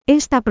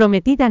Esta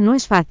prometida no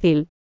es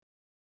fácil.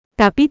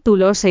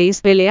 Capítulo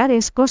 6. Pelear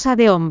es cosa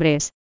de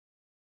hombres.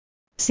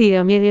 Si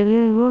a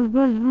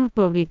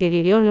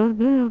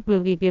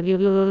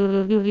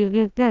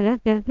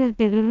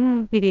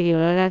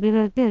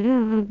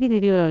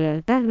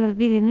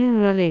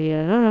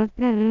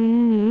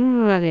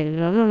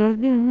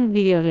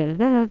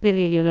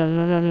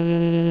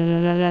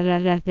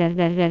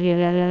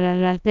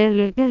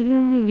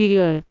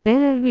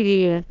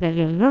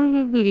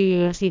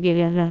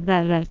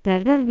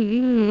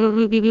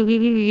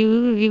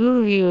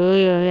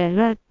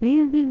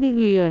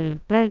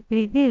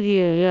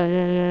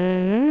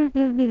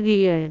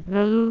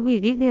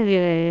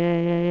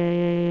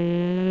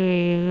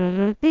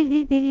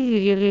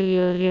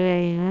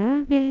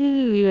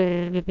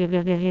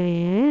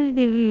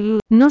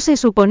No se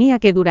suponía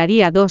que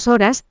duraría 2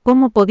 horas,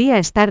 ¿cómo podía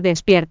estar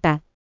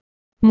despierta?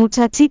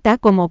 Muchachita,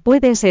 ¿cómo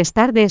puedes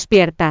estar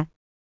despierta?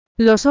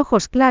 Los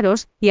ojos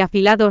claros y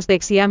afilados de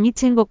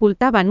Xiaomicheng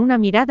ocultaban una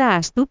mirada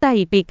astuta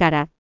y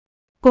pícara.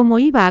 ¿Cómo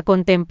iba a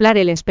contemplar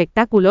el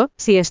espectáculo,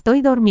 si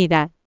estoy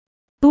dormida?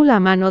 Tú,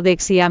 la mano de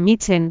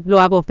Xiaomicheng lo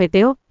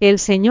abofeteó, el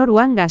señor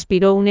Wang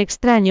aspiró un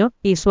extraño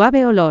y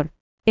suave olor.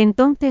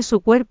 Entonces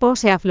su cuerpo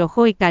se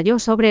aflojó y cayó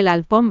sobre la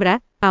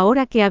alfombra.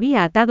 Ahora que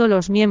había atado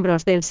los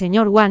miembros del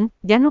señor Wang,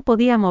 ya no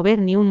podía mover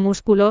ni un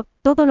músculo,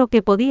 todo lo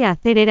que podía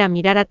hacer era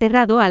mirar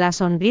aterrado a la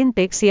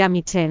sonriente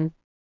Xiaomicheng.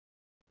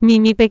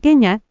 Mi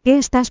pequeña, ¿qué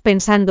estás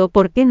pensando?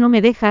 ¿Por qué no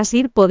me dejas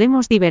ir?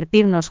 Podemos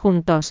divertirnos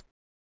juntos.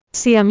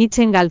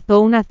 Xiaomicheng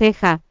alzó una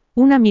ceja,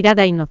 una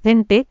mirada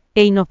inocente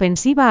e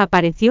inofensiva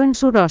apareció en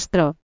su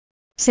rostro.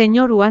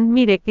 Señor Wang,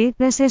 mire, ¿qué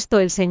es esto?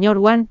 El señor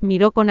Wang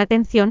miró con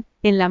atención,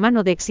 en la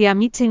mano de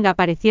Xiaomicheng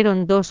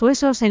aparecieron 2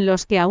 huesos en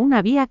los que aún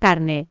había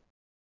carne.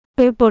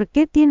 ¿Por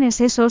qué tienes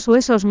esos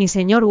huesos? Mi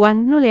señor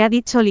Wang no le ha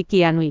dicho Li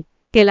Qianhui,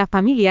 que la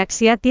familia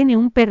Xia tiene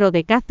un perro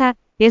de caza,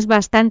 es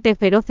bastante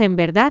feroz en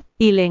verdad,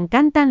 y le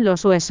encantan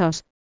los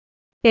huesos.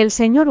 El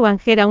señor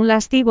Wang era un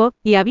lascivo,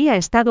 y había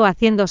estado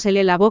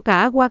haciéndosele la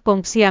boca agua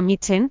con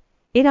Xiaomicheng,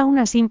 era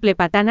una simple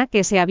patana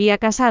que se había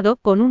casado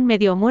con un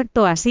medio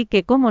muerto, así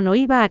que cómo no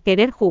iba a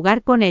querer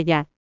jugar con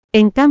ella.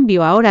 En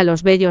cambio ahora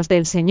los vellos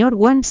del señor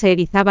Wang se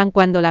erizaban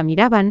cuando la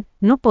miraban,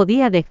 no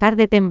podía dejar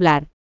de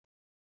temblar.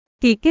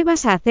 ¿Y qué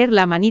vas a hacer?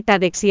 La manita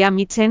de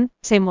Xiaomicheng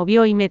se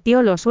movió y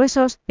metió los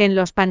huesos en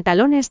los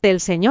pantalones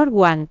del señor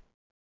Wang.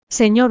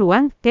 Señor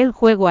Wang, que el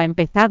juego ha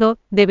empezado,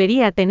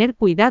 debería tener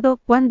cuidado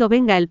cuando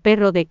venga el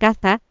perro de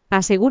caza,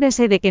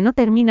 asegúrese de que no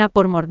termina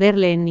por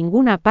morderle en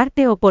ninguna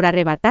parte o por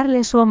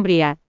arrebatarle su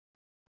hombría.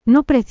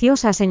 No,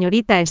 preciosa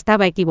señorita,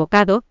 estaba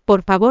equivocado,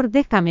 por favor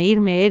déjame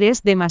irme,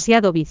 eres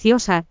demasiado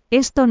viciosa,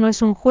 esto no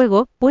es un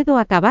juego, puedo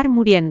acabar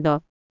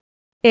muriendo.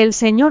 El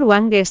señor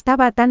Wang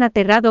estaba tan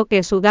aterrado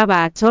que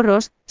sudaba a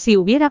chorros, si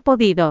hubiera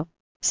podido.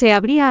 Se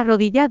habría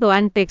arrodillado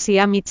ante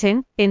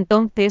Xiaomicheng,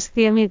 entonces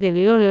el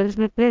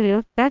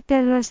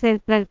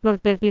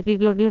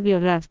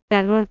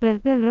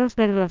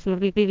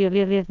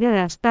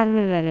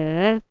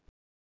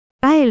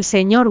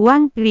señor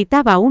Wang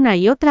gritaba una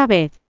y otra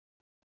vez.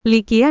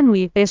 Li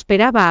Qianhui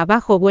esperaba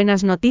abajo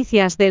buenas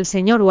noticias del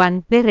señor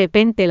Wang. De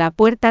repente la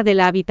puerta de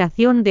la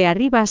habitación de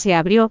arriba se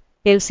abrió,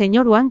 el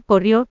señor Wang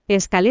corrió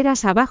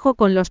escaleras abajo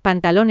con los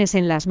pantalones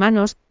en las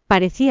manos,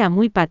 parecía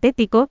muy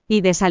patético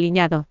y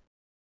desaliñado.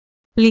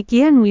 Li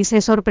Qianhui se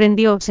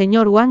sorprendió.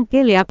 Señor Wang,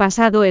 ¿qué le ha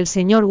pasado? El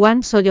señor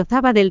Wang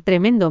sollozaba del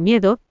tremendo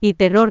miedo y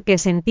terror que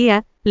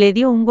sentía, le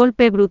dio un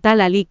golpe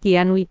brutal a Li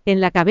Qianhui en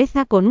la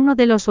cabeza con uno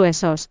de los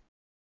huesos.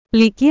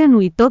 Li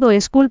Qianhui, todo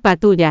es culpa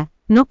tuya,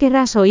 no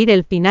querrás oír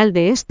el final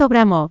de esto,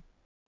 bramó.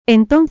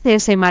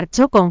 Entonces se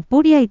marchó con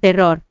furia y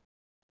terror.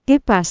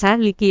 ¿Qué pasa?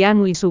 Li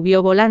Qianhui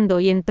subió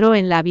volando y entró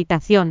en la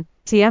habitación.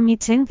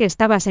 Xiaomicheng, que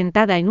estaba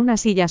sentada en una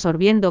silla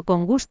sorbiendo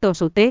con gusto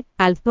su té,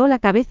 alzó la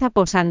cabeza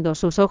posando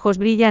sus ojos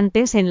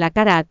brillantes en la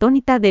cara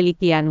atónita de Li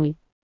Qianhui.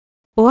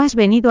 ¿O has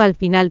venido al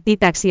final?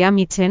 Tita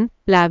Xiaomicheng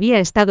la había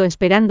estado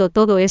esperando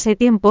todo ese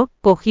tiempo,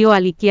 cogió a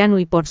Li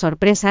Qianhui por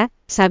sorpresa,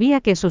 sabía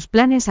que sus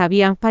planes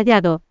habían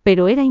fallado,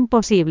 pero era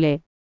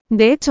imposible.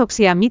 De hecho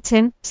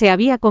Xiaomicheng se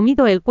había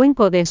comido el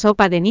cuenco de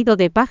sopa de nido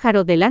de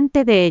pájaro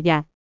delante de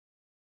ella.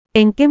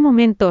 ¿En qué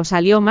momento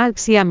salió mal?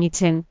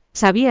 Xiaomicheng,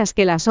 ¿sabías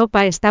que la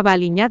sopa estaba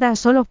aliñada?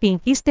 ¿Solo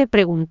fingiste?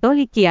 Preguntó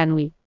Li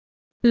Qianhui.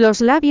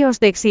 Los labios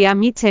de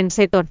Xiaomicheng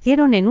se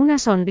torcieron en una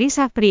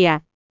sonrisa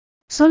fría.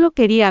 Solo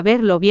quería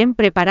ver lo bien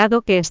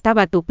preparado que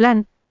estaba tu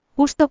plan,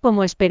 justo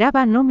como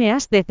esperaba, no me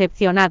has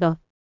decepcionado.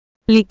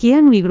 Li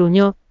Qianhui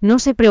gruñó, no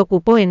se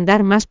preocupó en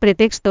dar más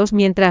pretextos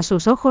mientras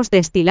sus ojos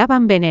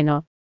destilaban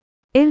veneno.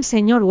 El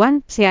señor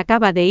Wang se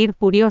acaba de ir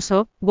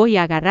furioso, voy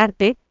a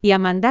agarrarte y a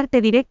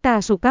mandarte directa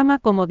a su cama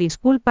como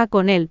disculpa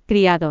con él,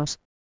 criados.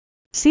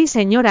 Sí,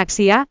 señora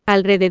Xia,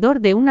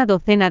 alrededor de una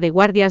docena de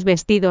guardias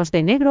vestidos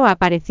de negro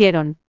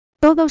aparecieron,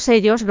 todos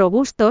ellos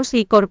robustos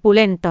y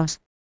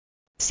corpulentos.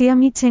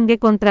 Xiaomicheng, he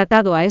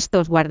contratado a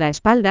estos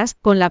guardaespaldas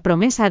con la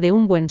promesa de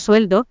un buen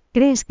sueldo,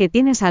 ¿crees que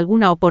tienes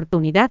alguna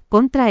oportunidad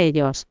contra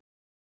ellos?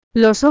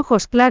 Los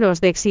ojos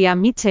claros de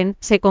Xiaomichen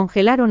se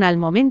congelaron al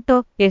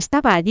momento,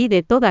 estaba allí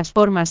de todas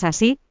formas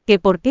así, que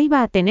 ¿por qué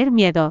iba a tener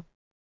miedo?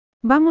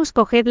 Vamos,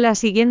 cogedla.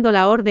 Siguiendo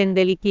la orden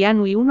de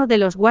Liqianu y uno de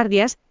los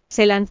guardias,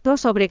 se lanzó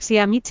sobre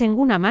Xiaomichen,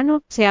 una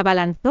mano, se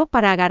abalanzó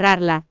para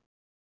agarrarla.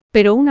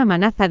 Pero una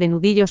manaza de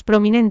nudillos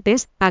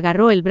prominentes,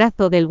 agarró el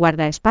brazo del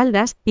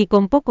guardaespaldas, y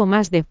con poco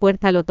más de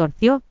fuerza lo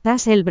torció,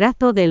 el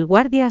brazo del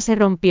guardia se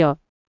rompió.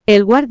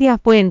 El guardia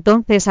fue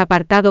entonces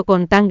apartado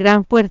con tan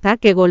gran fuerza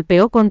que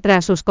golpeó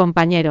contra sus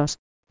compañeros,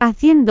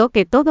 haciendo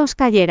que todos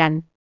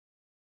cayeran.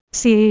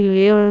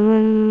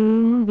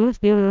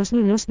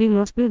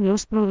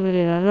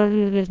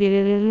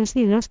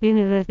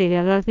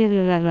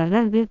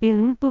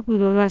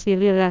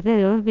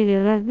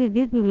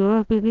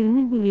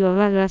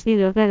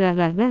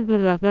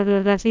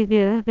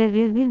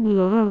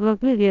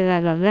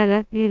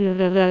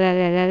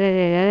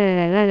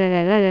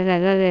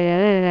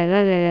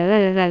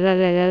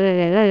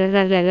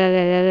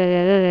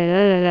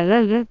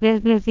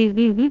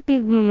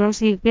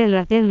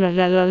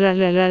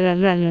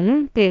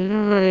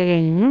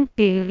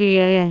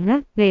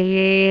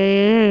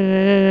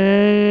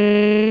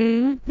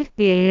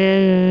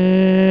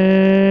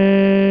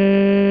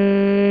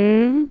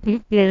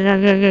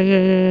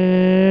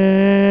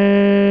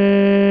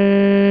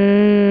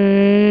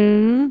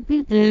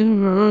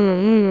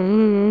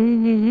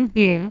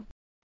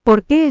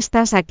 ¿Por qué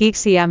estás aquí?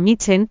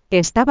 Xiaomichen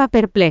estaba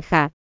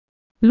perpleja.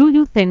 Lu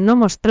Yuzhen no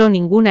mostró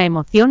ninguna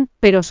emoción,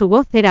 pero su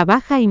voz era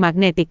baja y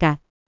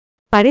magnética.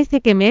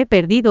 Parece que me he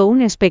perdido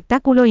un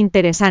espectáculo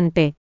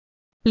interesante.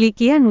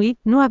 Liqianui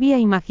no había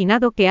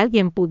imaginado que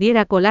alguien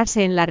pudiera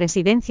colarse en la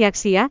residencia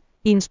Xia,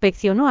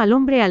 inspeccionó al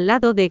hombre al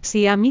lado de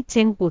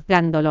Xiaomichen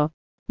juzgándolo.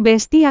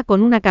 Vestía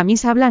con una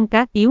camisa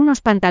blanca y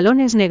unos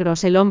pantalones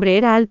negros. El hombre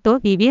era alto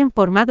y bien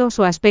formado,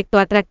 su aspecto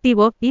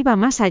atractivo iba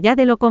más allá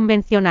de lo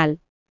convencional.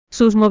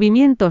 Sus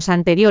movimientos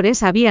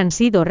anteriores habían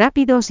sido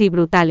rápidos y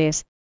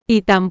brutales.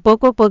 Y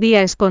tampoco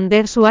podía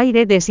esconder su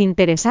aire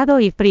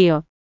desinteresado y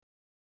frío.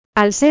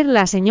 Al ser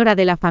la señora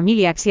de la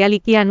familia Xia,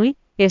 Liqianui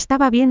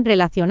estaba bien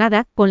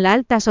relacionada con la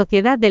alta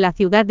sociedad de la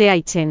ciudad de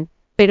Aichen,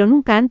 pero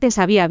nunca antes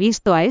había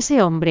visto a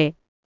ese hombre.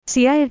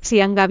 Xia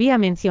Xiang había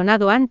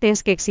mencionado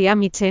antes que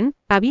Xiaomichen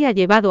había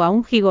llevado a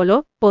un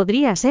gigoló,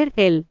 podría ser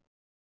él.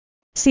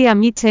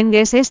 Xiaomichen,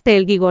 ¿es este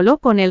el gigoló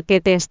con el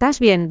que te estás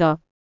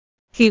viendo?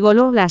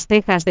 Gigoló. Las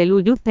cejas de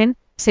Lu Yuzhen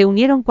se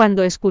unieron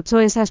cuando escuchó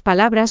esas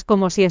palabras,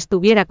 como si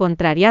estuviera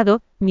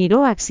contrariado,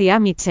 miró a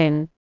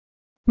Xiaomichen.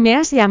 ¿Me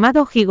has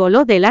llamado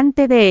gigoló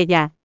delante de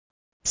ella?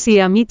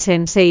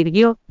 Xiaomichen se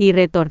irguió y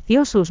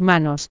retorció sus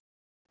manos.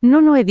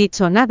 No he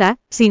dicho nada.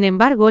 Sin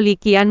embargo,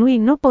 Liqianui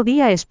no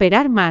podía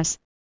esperar más.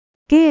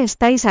 ¿Qué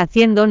estáis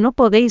haciendo? No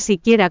podéis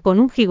siquiera con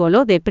un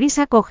gigoló.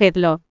 Deprisa,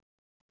 cogedlo.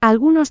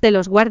 Algunos de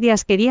los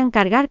guardias querían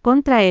cargar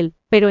contra él,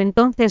 pero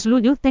entonces Lu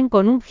Yuzhen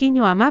con un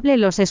guiño amable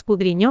los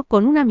escudriñó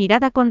con una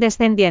mirada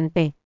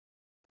condescendiente.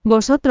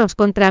 Vosotros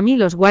contra mí.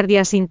 Los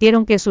guardias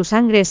sintieron que su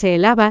sangre se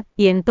helaba,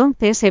 y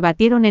entonces se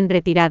batieron en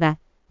retirada.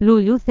 Lu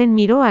Yuzhen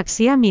miró a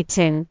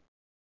Xiaomichen.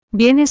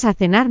 ¿Vienes a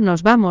cenar?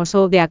 Nos vamos.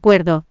 Oh, de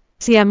acuerdo.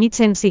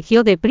 Xiaomichen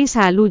siguió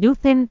deprisa a Lu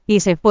Yuzhen, y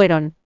se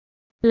fueron.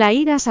 La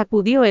ira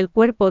sacudió el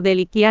cuerpo de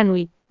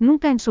Liqianui.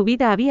 Nunca en su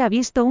vida había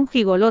visto un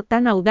gigoló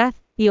tan audaz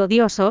y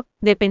odioso.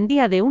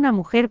 Dependía de una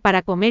mujer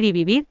para comer y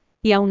vivir,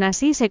 y aún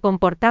así se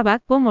comportaba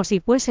como si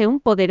fuese un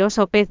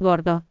poderoso pez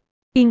gordo.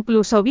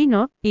 Incluso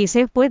vino y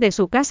se fue de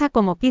su casa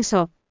como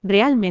quiso.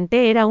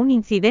 Realmente era un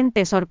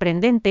incidente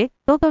sorprendente.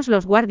 Todos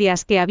los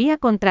guardias que había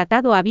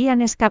contratado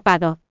habían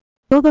escapado.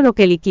 Todo lo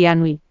que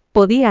Liqianui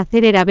podía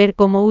hacer era ver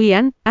cómo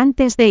huían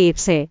antes de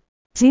irse.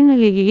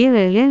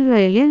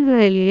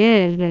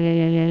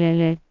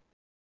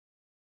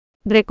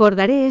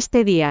 Recordaré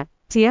este día.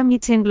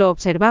 Xiaomichen lo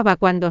observaba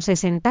cuando se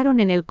sentaron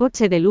en el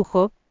coche de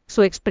lujo.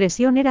 Su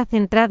expresión era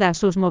centrada,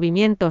 sus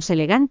movimientos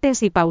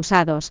elegantes y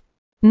pausados.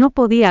 No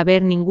podía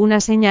haber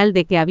ninguna señal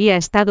de que había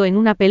estado en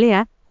una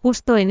pelea.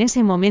 Justo en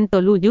ese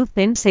momento Lu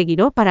Yuzhen se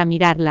giró para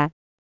mirarla.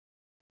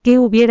 ¿Qué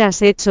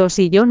hubieras hecho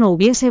si yo no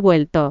hubiese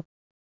vuelto?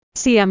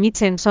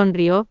 Xiaomichen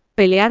sonrió.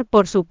 Pelear,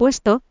 por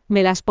supuesto,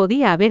 me las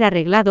podía haber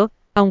arreglado,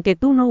 aunque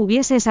tú no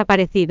hubieses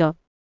aparecido.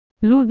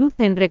 Lu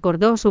Yuzhen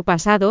recordó su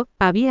pasado.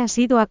 Había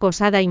sido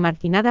acosada y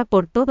marginada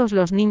por todos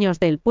los niños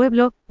del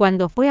pueblo.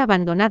 Cuando fue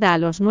abandonada a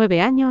los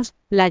 9 años,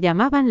 la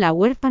llamaban la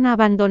huérfana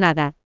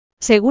abandonada.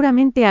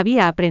 Seguramente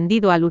había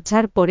aprendido a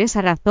luchar por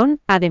esa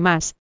razón.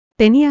 Además,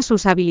 tenía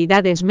sus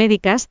habilidades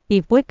médicas,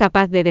 y fue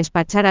capaz de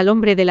despachar al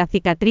hombre de la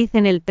cicatriz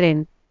en el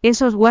tren.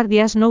 Esos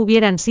guardias no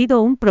hubieran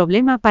sido un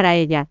problema para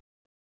ella.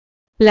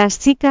 Las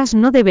chicas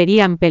no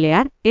deberían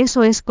pelear,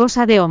 eso es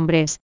cosa de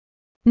hombres.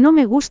 No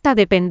me gusta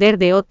depender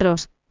de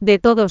otros. De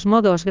todos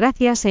modos,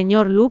 gracias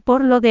señor Lu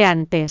por lo de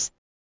antes.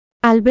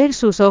 Al ver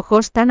sus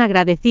ojos tan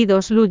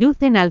agradecidos, Lu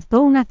Yuzhen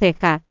alzó una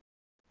ceja.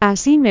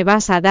 ¿Así me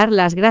vas a dar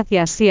las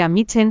gracias?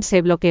 Xiaomichen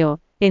se bloqueó.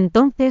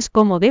 Entonces,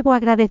 ¿cómo debo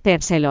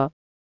agradecérselo?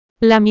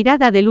 La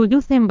mirada de Lu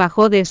Yuzhen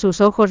bajó de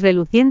sus ojos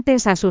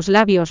relucientes a sus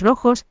labios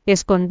rojos,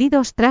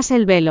 escondidos tras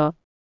el velo.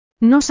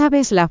 No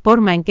sabes la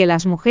forma en que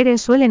las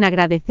mujeres suelen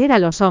agradecer a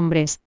los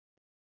hombres.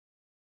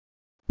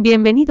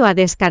 Bienvenido a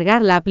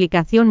descargar la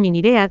aplicación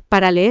Miniread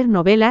para leer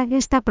novela.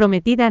 Esta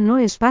Prometida no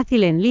es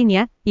fácil en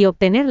línea, y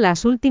obtener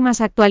las últimas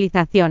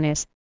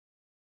actualizaciones.